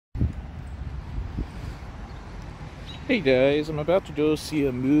Hey guys, I'm about to go see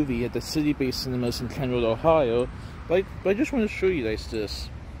a movie at the city-based cinemas in Kenwood, Ohio, but I just want to show you guys this.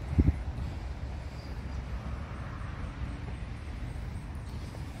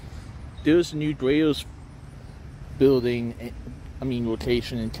 There's a new Grails building,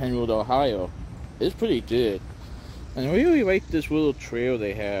 location in Kenwood, Ohio. It's pretty good. And I really like this little trail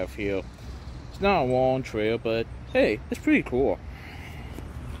they have here. It's not a long trail, but hey, it's pretty cool.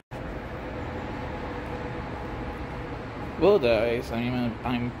 Well guys,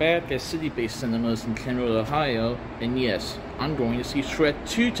 I'm back at city-based cinemas in Kenwood, Ohio, and yes, I'm going to see Shrek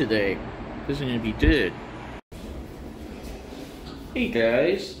 2 today. This is going to be good. Hey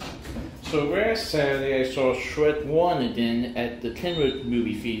guys, so last Saturday I saw Shrek 1 again at the Kenwood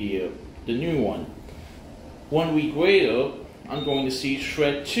movie theater, the new one. 1 week later, I'm going to see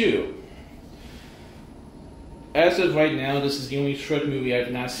Shrek 2. As of right now, this is the only Shrek movie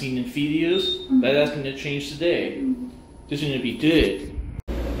I've not seen in theaters, but that's going to change today. This is going to be good.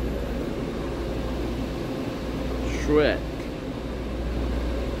 Shrek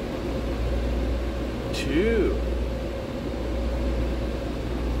 2.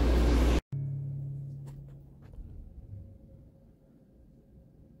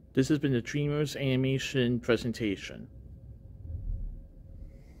 This has been the Dreamers Animation presentation.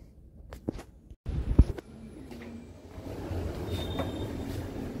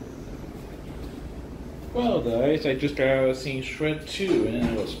 Well guys, I just got out of seeing Shrek 2 and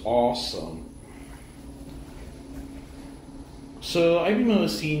it was awesome. So I remember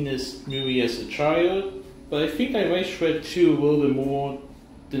seeing this movie as a child, but I think I like Shrek 2 a little bit more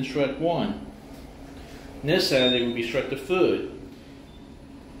than Shrek 1. Next Saturday will be Shrek the 3rd.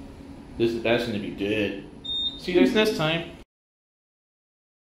 That's going to be good. See you guys next time.